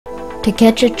To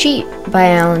Catch a Cheat by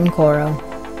Alen.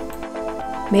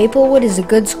 Maplewood is a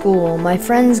good school. My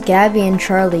friends Gabby and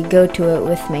Charlie go to it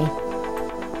with me.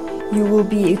 You will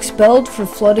be expelled for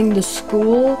flooding the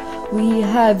school. We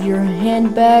have your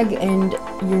handbag and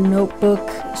your notebook,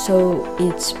 so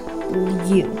it's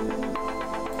you.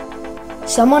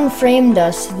 Someone framed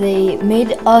us. They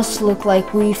made us look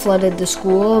like we flooded the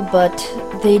school, but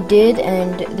they did,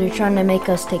 and they're trying to make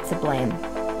us take the blame.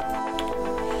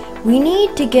 We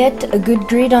need to get a good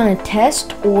grade on a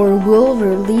test, or we'll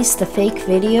release the fake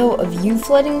video of you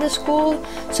flooding the school.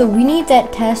 So we need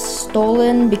that test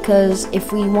stolen, because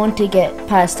if we want to get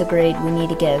past the grade, we need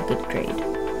to get a good grade.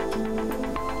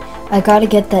 I gotta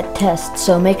get that test,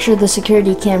 so make sure the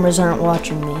security cameras aren't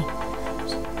watching me.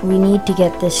 We need to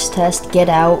get this test, get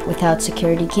out without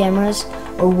security cameras,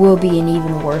 or we'll be in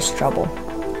even worse trouble.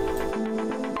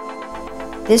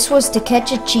 This was To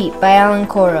Catch a Cheat by Alen.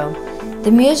 The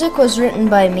music was written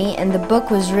by me, and the book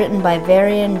was written by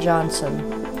Varian Johnson.